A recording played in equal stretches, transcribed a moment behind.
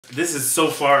This is so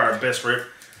far our best rip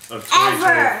of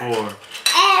 2024.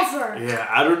 Ever. Yeah,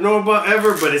 I don't know about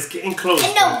ever, but it's getting close.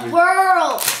 In the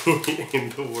world. In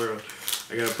the world.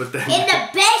 I gotta put that in the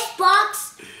best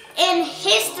box in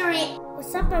history.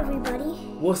 What's up, everybody?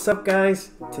 What's up,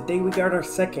 guys? Today we got our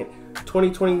second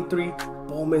 2023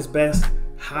 Bowman's Best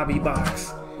Hobby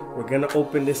Box. We're gonna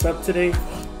open this up today.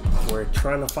 We're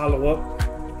trying to follow up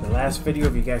the last video.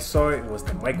 If you guys saw it, was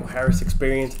the Michael Harris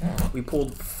experience. We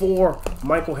pulled 4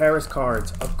 Michael Harris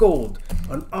cards: a gold,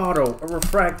 an auto, a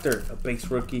refractor, a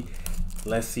base rookie.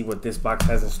 Let's see what this box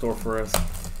has in store for us.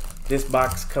 This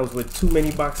box comes with 2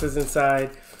 mini boxes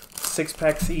inside, 6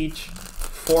 packs each,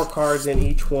 4 cards in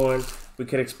each one. We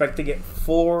could expect to get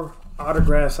 4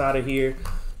 autographs out of here.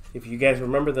 If you guys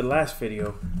remember the last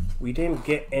video, we didn't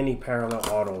get any parallel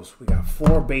autos. We got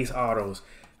 4 base autos.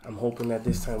 I'm hoping that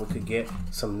this time we could get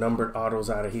some numbered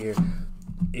autos out of here.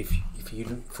 If you're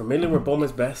familiar with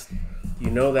Bowman's Best,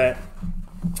 you know that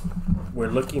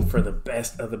we're looking for the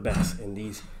best of the best in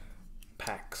these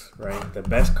packs, right? The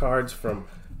best cards from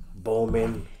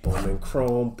Bowman, Bowman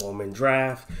Chrome, Bowman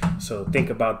Draft. So think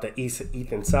about the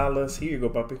Ethan Salas. Here you go,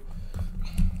 puppy.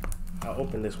 I'll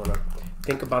open this one up.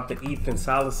 Think about the Ethan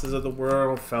Salases of the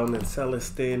world, Feldman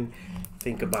Celestin.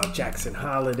 Think about Jackson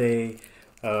Holiday.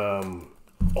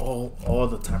 All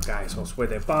the top guys. Josue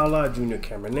de Bala, Junior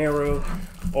Caminero.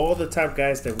 All the top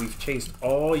guys that we've chased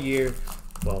all year.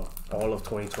 Well, all of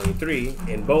 2023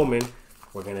 in Bowman.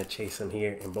 We're going to chase them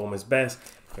here in Bowman's Best.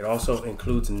 It also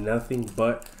includes nothing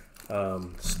but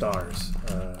stars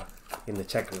in the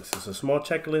checklist. It's a small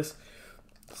checklist.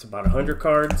 It's about 100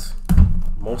 cards.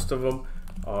 Most of them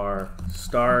are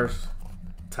stars,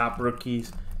 top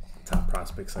rookies, top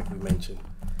prospects, like we mentioned.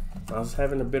 I was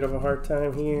having a bit of a hard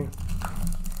time here.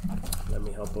 Let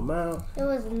me help him out. It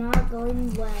was not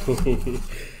going well.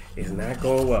 It's not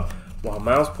going well. While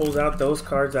Miles pulls out those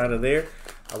cards out of there,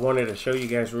 I wanted to show you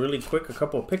guys really quick a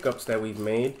couple of pickups that we've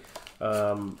made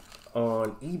on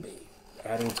eBay,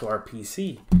 adding to our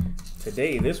PC.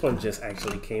 Today, this one just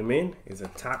actually came in. It's a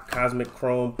top Cosmic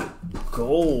Chrome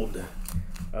Gold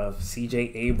of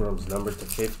CJ Abrams, numbered to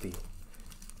 50.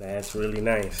 That's really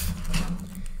nice.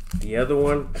 The other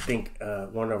one, I think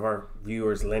one of our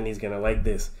viewers, Lenny's gonna like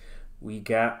this. We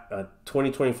got a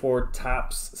 2024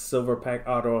 Topps Silver Pack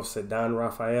Auto of Sedan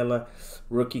Rafaela,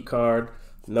 rookie card,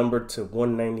 numbered to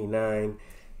 199.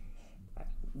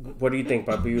 What do you think,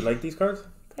 Bobby? You like these cards?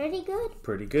 Pretty good.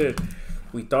 Pretty good.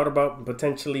 We thought about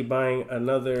potentially buying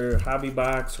another hobby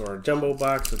box or a jumbo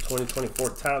box of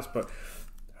 2024 Topps, but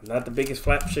I'm not the biggest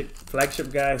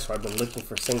flagship guy, so I've been looking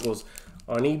for singles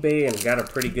on eBay and got a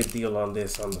pretty good deal on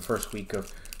this on the first week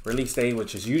of release day,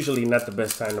 which is usually not the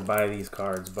best time to buy these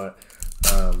cards, but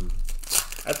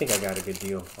I think I got a good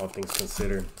deal, all things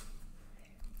considered.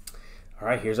 All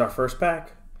right, here's our first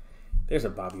pack. There's a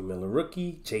Bobby Miller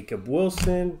rookie, Jacob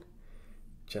Wilson,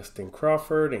 Justin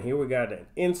Crawford, and here we got an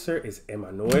insert. Is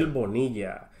Emmanuel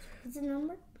Bonilla. Is it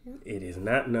numbered? No. It is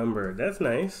not numbered. That's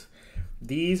nice.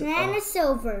 These and a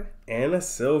silver. And a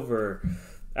silver.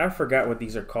 I forgot what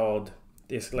these are called.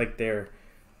 It's like their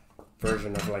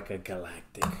version of like a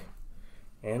galactic.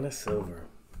 And a silver.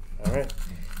 All right.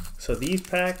 So these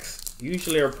packs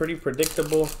usually are pretty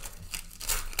predictable.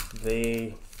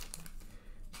 The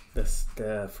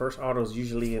first auto is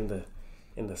usually in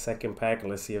the second pack.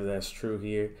 Let's see if that's true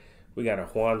here. We got a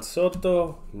Juan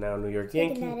Soto, now New York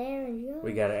Yankee.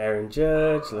 We got an Aaron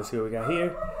Judge. Let's see what we got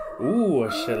here. Ooh,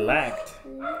 a shellacked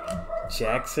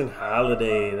Jackson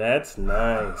Holiday. That's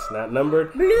nice. Not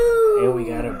numbered. Blue. And we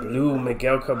got a blue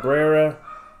Miguel Cabrera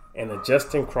and a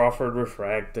Justin Crawford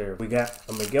refractor. We got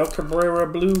a Miguel Cabrera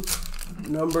blue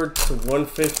numbered to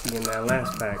 150 in that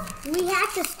last pack. We had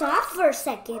to stop for a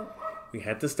second. We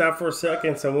had to stop for a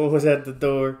second. Someone was at the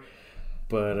door.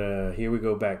 But here we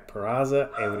go back.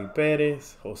 Peraza, Eury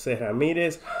Perez, Jose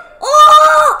Ramirez.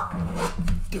 Oh!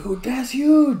 Dude, that's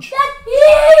huge. That's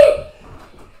huge!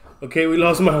 Okay, we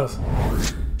lost Miles.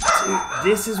 Dude,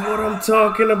 this is what I'm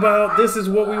talking about. This is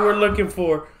what we were looking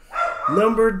for.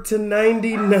 Numbered to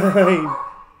 99.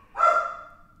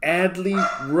 Adley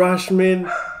Rushman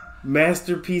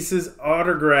Masterpieces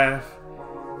autograph.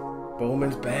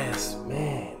 Bowman's Best.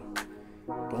 Man.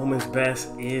 Bowman's Best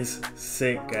is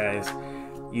sick, guys.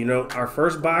 You know, our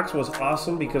first box was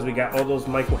awesome because we got all those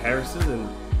Michael Harrises and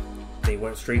they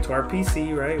went straight to our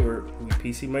PC, right? We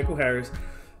PC Michael Harris.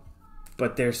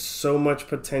 But there's so much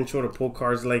potential to pull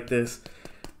cards like this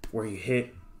where you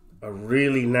hit a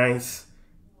really nice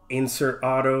insert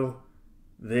auto.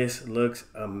 This looks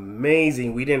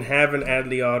amazing. We didn't have an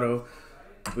Adley auto.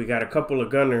 We got a couple of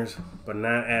Gunners, but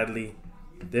not Adley.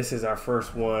 This is our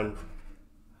first one.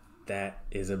 That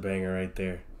is a banger right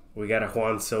there. We got a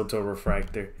Juan Soto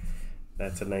refractor.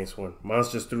 That's a nice one.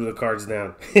 Mons just threw the cards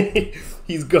down.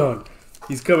 He's gone.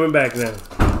 He's coming back now.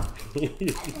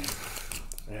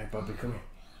 All right, Bobby, come here.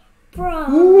 Bro.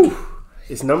 Woo!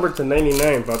 It's numbered to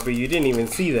 99, Bobby. You didn't even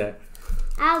see that.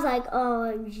 I was like,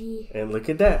 OMG. And look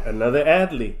at that. Another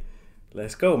Adley.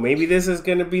 Let's go. Maybe this is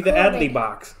going to be the Adley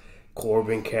box.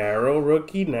 Corbin Carroll,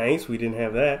 rookie. Nice. We didn't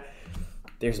have that.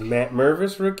 There's Matt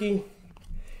Mervis, rookie.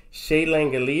 Shea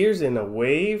Langoliers in a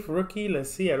wave, rookie. Let's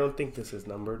see. I don't think this is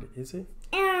numbered. Is it?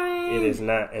 Aaron. It is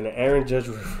not. And an Aaron Judge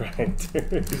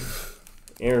refractor.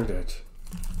 Aaron Judge.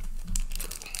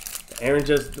 Aaron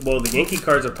Judge. Well, the Yankee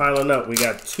cards are piling up. We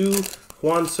got 2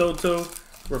 Juan Soto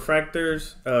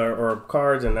refractors or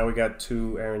cards, and now we got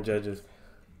 2 Aaron Judges.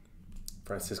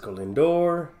 Francisco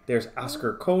Lindor. There's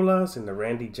Oscar Colas and the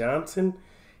Randy Johnson,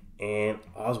 and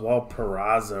Oswald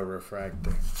Peraza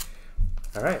refractor.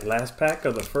 All right, last pack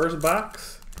of the first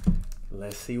box.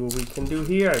 Let's see what we can do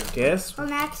here. I guess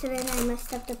on accident I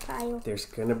messed up the pile. There's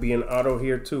gonna be an auto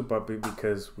here too, puppy,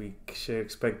 because we should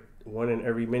expect one in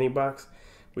every mini box.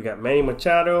 We got Manny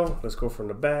Machado. Let's go from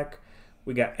the back.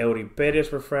 We got Eldy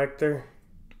Perez refractor.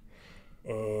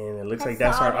 And it looks like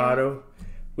that's our auto.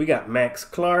 We got Max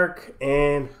Clark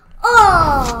and...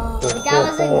 Oh, that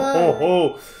was a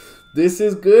good. This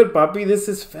is good, puppy. This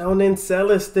is Felnin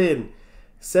Celestin.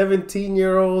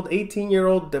 17-year-old,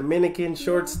 18-year-old Dominican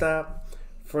shortstop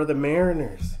for the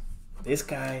Mariners. This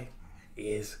guy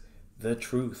is the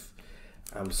truth.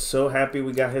 I'm so happy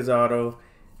we got his auto.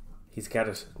 He's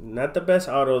got not the best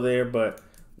auto there, but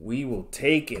we will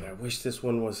take it. I wish this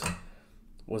one was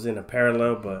in a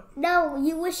parallel, but... No,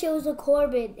 you wish it was a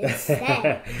Corbin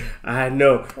instead. I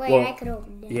know. Wait, well, I could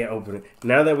open it. Yeah, open it.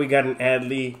 Now that we got an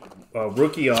Adley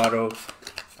rookie auto,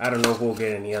 I don't know if we'll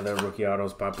get any other rookie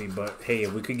autos, Poppy, but hey,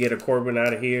 if we could get a Corbin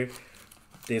out of here,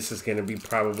 this is going to be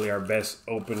probably our best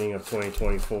opening of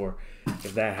 2024,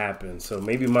 if that happens. So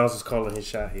maybe Miles is calling his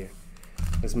shot here.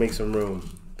 Let's make some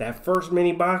room. That first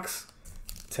mini box,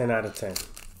 10 out of 10.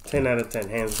 10 out of 10,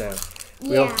 hands down.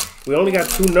 Yeah. We only got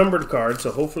 2 numbered cards,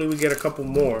 so hopefully we get a couple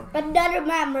more. Another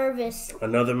Matt Mervis.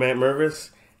 Another Matt Mervis?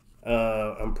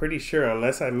 I'm pretty sure,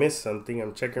 unless I missed something.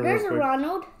 I'm checking real quick. There's a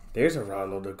Ronald. There's a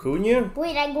Ronald Acuna.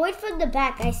 Wait, I'm going from the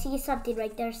back. I see something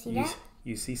right there. See that?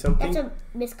 You see something? That's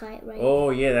a miscut, right? Oh,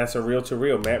 yeah, that's a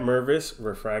reel-to-reel. Matt Mervis,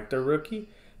 refractor rookie.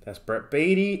 That's Brett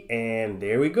Beatty. And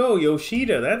there we go,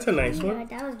 Yoshida. That's a nice one.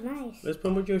 That was nice. Let's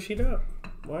put Yoshida up.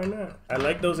 Why not? I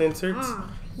like those inserts. Oh,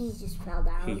 he just fell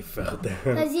down. He fell down.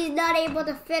 Because he's not able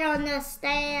to fit on the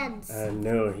stands. I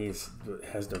know. He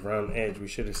has the round edge. We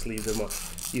should have sleeved him up.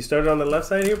 You started on the left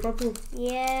side here, Papu?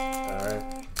 Yeah. All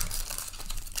right.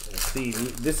 Let's see.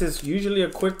 This is usually a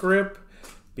quick rip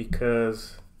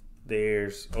because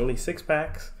there's only 6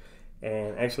 packs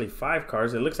and actually 5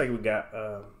 cards. It looks like we got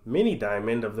a mini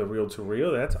diamond of the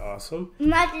reel-to-reel. That's awesome.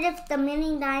 Imagine if the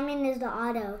mini diamond is the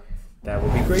auto. That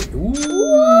would be great. Ooh.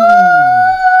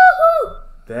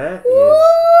 That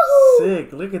is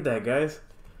sick. Look at that, guys.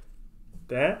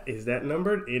 Is that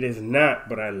numbered? It is not,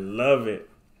 but I love it.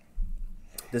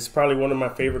 This is probably one of my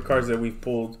favorite cards that we've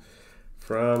pulled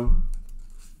from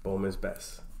Bowman's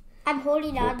Best. I'm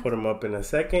holding on. We'll put them up in a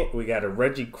second. We got a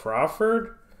Reggie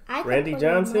Crawford, Randy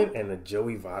Johnson, and a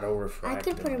Joey Votto refractor. I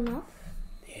could put him up.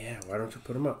 Yeah, why don't you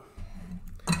put him up?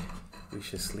 We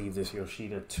should sleeve this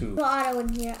Yoshida too. The auto in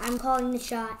here. I'm calling the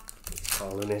shot. He's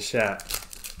calling his shot.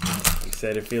 He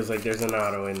said it feels like there's an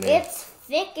auto in there. It's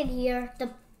thick in here. The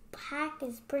pack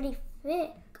is pretty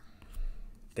thick.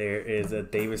 There is a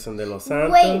Davison de los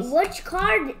Santos. Wait, which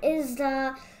card is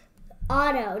the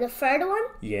auto? The third one?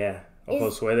 Yeah.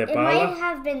 Josue de It Paula. might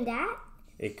have been that.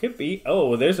 It could be.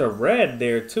 Oh, there's a red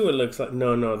there too. It looks like.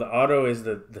 No, the auto is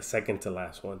the second to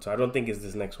last one. So I don't think it's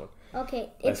this next one. Okay,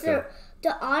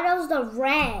 the auto's the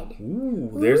red.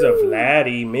 Ooh, there's a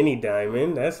Vladdy mini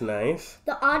diamond. That's nice.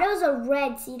 The auto's a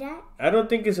red. See that? I don't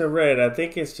think it's a red. I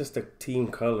think it's just a team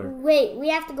color. Wait, we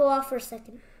have to go off for a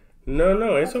second.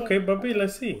 No, it's okay, Bubby.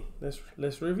 Let's see.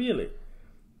 Let's reveal it.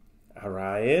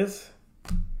 Arraez.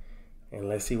 And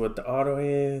let's see what the auto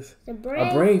is. The Brave.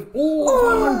 A Brave. Ooh,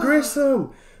 Vaughn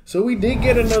Grissom. So we did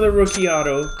get another rookie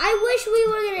auto. I wish we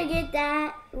were going to get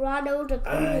that Ronald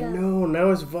Acuna. I know.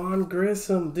 Now it's Vaughn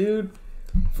Grissom, dude.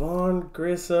 Vaughn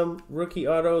Grissom, rookie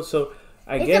auto. So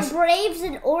I guess... It's a Braves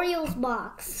and Orioles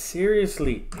box.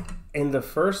 Seriously. And the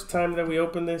first time that we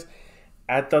opened this,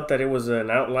 I thought that it was an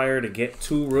outlier to get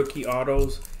 2 rookie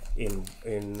autos in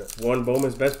one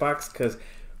Bowman's Best box because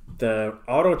the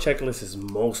auto checklist is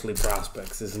mostly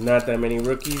prospects. There's not that many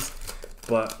rookies,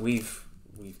 but we've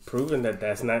proven that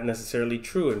that's not necessarily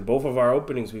true. In both of our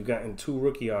openings, we've gotten 2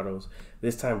 rookie autos.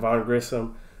 This time, Vaughn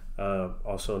Grissom,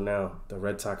 Also now the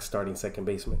Red Sox starting second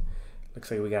baseman. Looks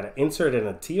like we got an insert and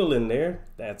a teal in there.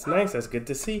 That's nice. That's good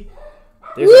to see.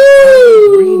 There's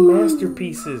a green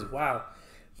masterpieces. Wow.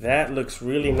 That looks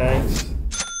really nice.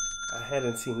 I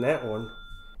hadn't seen that one.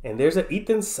 And there's an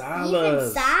Ethan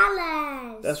Salas.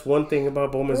 That's one thing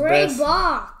about Bowman's Great best.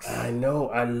 box. I know.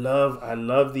 I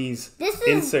love these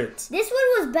inserts. This one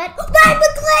was better. Matt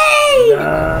McClain!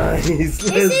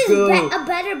 Nice. Let's go. A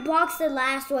better box than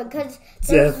last one because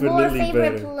there's more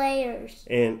favorite players.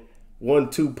 And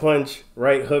 1-2 punch,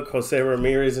 right hook, Jose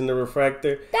Ramirez in the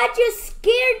refractor. That just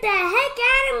scared the heck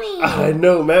out of me. I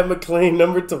know. Matt McClain,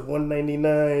 number to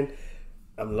 199.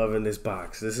 I'm loving this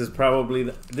box. This is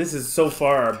probably this is so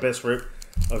far our best rip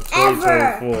of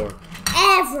 2024.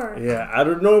 Ever. Yeah, I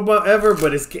don't know about ever,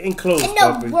 but it's getting close. In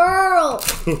the world.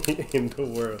 In the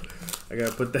world. I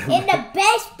gotta put that in the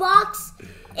best box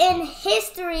in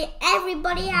history.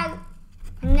 Everybody has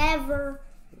never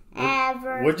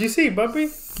ever. What'd you see, Bumpy?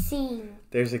 Seen.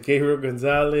 There's a Gabriel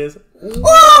Gonzalez.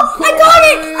 Oh, I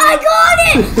got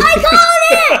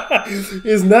it!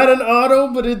 It's not an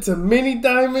auto, but it's a mini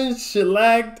diamond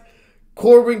shellacked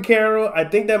Corbin Carroll. I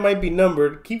think that might be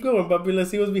numbered. Keep going, Bumpy.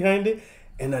 Let's see what's behind it.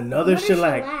 And another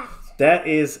shellacked. That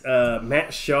is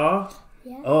Matt Shaw.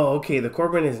 Yeah. Oh, okay. The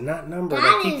Corbin is not numbered.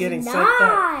 I keep getting sent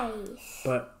that.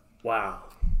 But wow.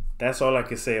 That's all I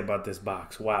can say about this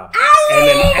box. Wow. And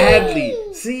an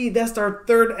Adley. See, that's our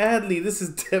third Adley. This is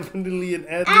definitely an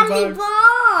Adley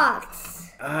box.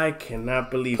 I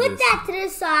cannot believe this. Put that to the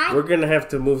side. We're going to have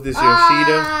to move this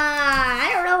Yoshida.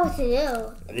 I don't know what to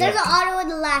do. There's an auto in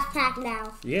the last pack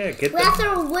now. Yeah, get that. We have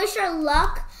to wish our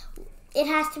luck. It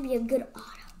has to be a good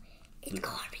auto. It's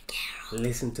Corbin Carroll.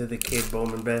 Listen to the kid,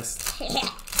 Bowman Best.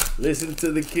 Listen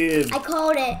to the kid. I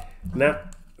called it. Now,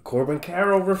 Corbin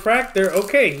Carroll refractor.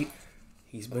 Okay.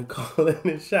 He's been calling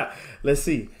his shot. Let's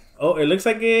see. Oh, it looks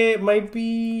like it might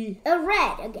be a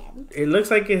red again. It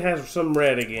looks like it has some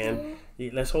red again.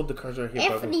 Yeah, let's hold the cards right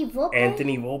here. Anthony Volpe.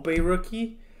 Anthony Volpe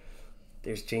rookie.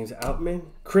 There's James Outman.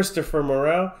 Christopher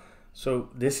Morel. So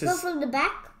this is from the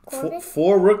back.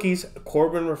 Four rookies.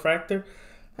 Corbin refractor.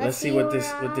 Let's see what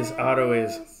this auto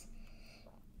is.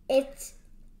 It's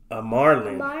a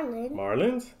Marlin.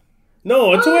 Marlins?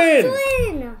 No, a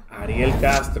twin. Ariel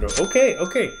Castro. Okay.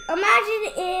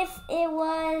 Imagine if it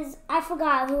was, I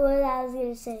forgot who I was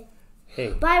going to say.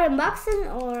 Hey. Byron Buxton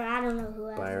or I don't know who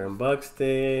else. Byron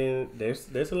Buxton.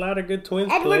 There's a lot of good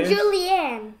Twins players.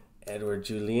 Edward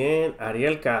Julian.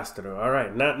 Ariel Castro. All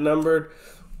right, not numbered.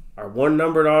 Our one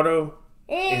numbered auto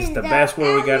is the best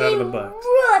one we got out of the box.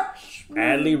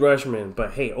 Adley Rushman.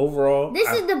 But hey, overall, this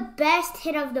is the best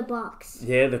hit of the box.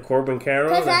 Yeah, the Corbin Carroll.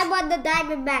 Because I won the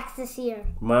Diamondbacks this year.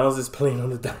 Miles is playing on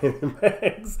the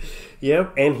Diamondbacks.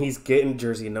 Yep, and he's getting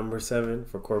jersey number 7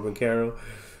 for Corbin Carroll.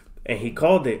 And he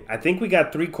called it. I think we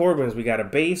got 3 Corbins. We got a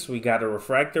base, we got a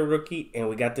refractor rookie, and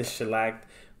we got this shellacked,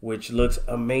 which looks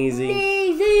amazing.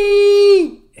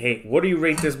 Hey, what do you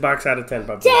rate this box out of 10,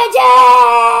 Papa? 10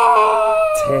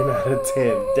 out of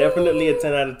 10. Definitely a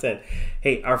 10 out of 10.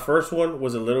 Hey, our first one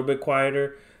was a little bit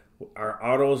quieter. Our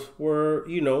autos were,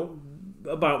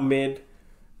 about mid.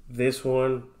 This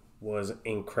one was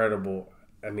incredible.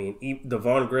 I mean,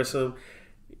 Devon Grissom,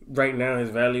 right now his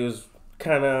value is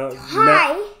kind of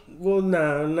high.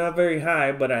 Not very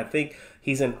high, but I think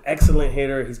he's an excellent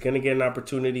hitter. He's going to get an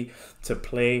opportunity to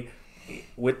play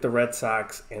with the Red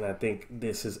Sox, and I think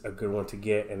this is a good one to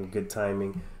get and good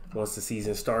timing once the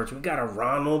season starts. We got a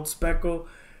Ronald Speckle.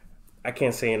 I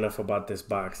can't say enough about this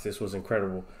box. This was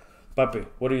incredible. Papi,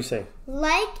 what do you say?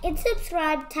 Like and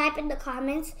subscribe. Type in the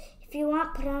comments. If you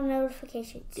want, put on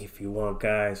notifications. If you want,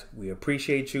 guys, we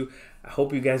appreciate you. I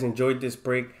hope you guys enjoyed this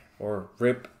break or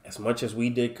rip as much as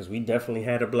we did because we definitely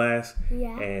had a blast.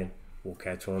 Yeah. And we'll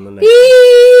catch you on the next one.